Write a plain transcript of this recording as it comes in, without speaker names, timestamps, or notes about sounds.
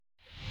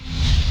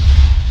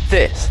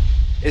This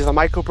is the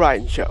Michael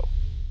Brian Show.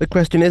 The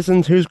question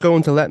isn't who's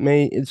going to let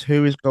me, it's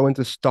who is going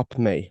to stop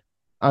me.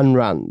 Ayn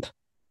Rand.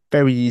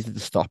 Very easy to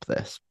stop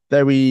this.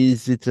 Very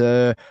easy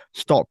to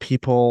stop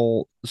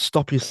people,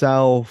 stop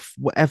yourself,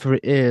 whatever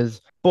it is.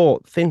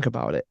 But think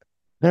about it.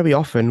 Very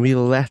often we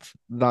let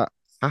that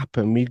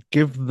happen. We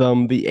give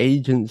them the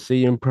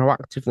agency and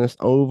proactiveness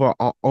over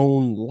our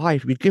own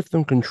life. We give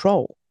them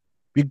control.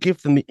 We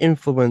give them the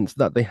influence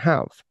that they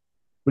have.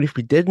 But if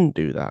we didn't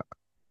do that,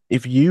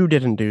 if you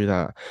didn't do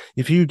that,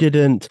 if you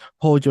didn't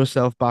hold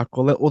yourself back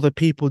or let other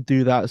people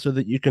do that so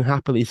that you can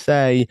happily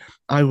say,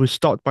 I was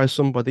stopped by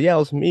somebody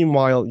else,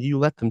 meanwhile, you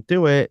let them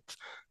do it,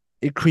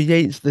 it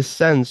creates this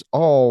sense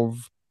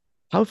of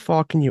how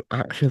far can you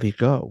actually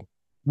go?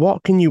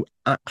 What can you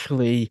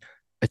actually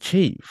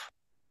achieve?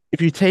 If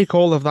you take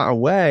all of that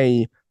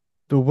away,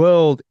 the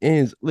world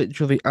is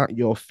literally at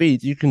your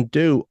feet. You can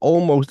do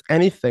almost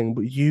anything,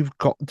 but you've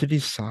got to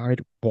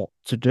decide what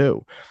to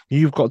do.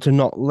 You've got to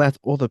not let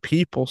other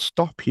people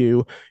stop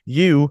you.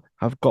 You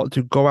have got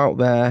to go out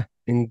there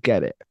and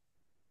get it.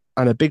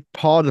 And a big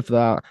part of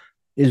that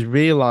is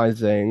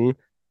realizing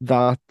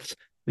that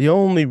the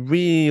only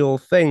real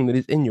thing that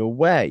is in your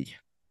way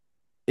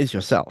is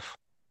yourself.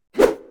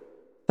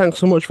 Thanks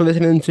so much for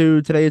listening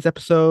to today's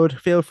episode.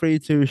 Feel free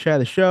to share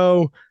the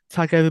show,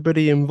 tag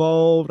everybody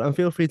involved, and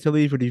feel free to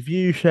leave a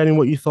review sharing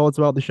what you thought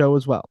about the show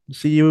as well.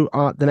 See you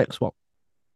at the next one.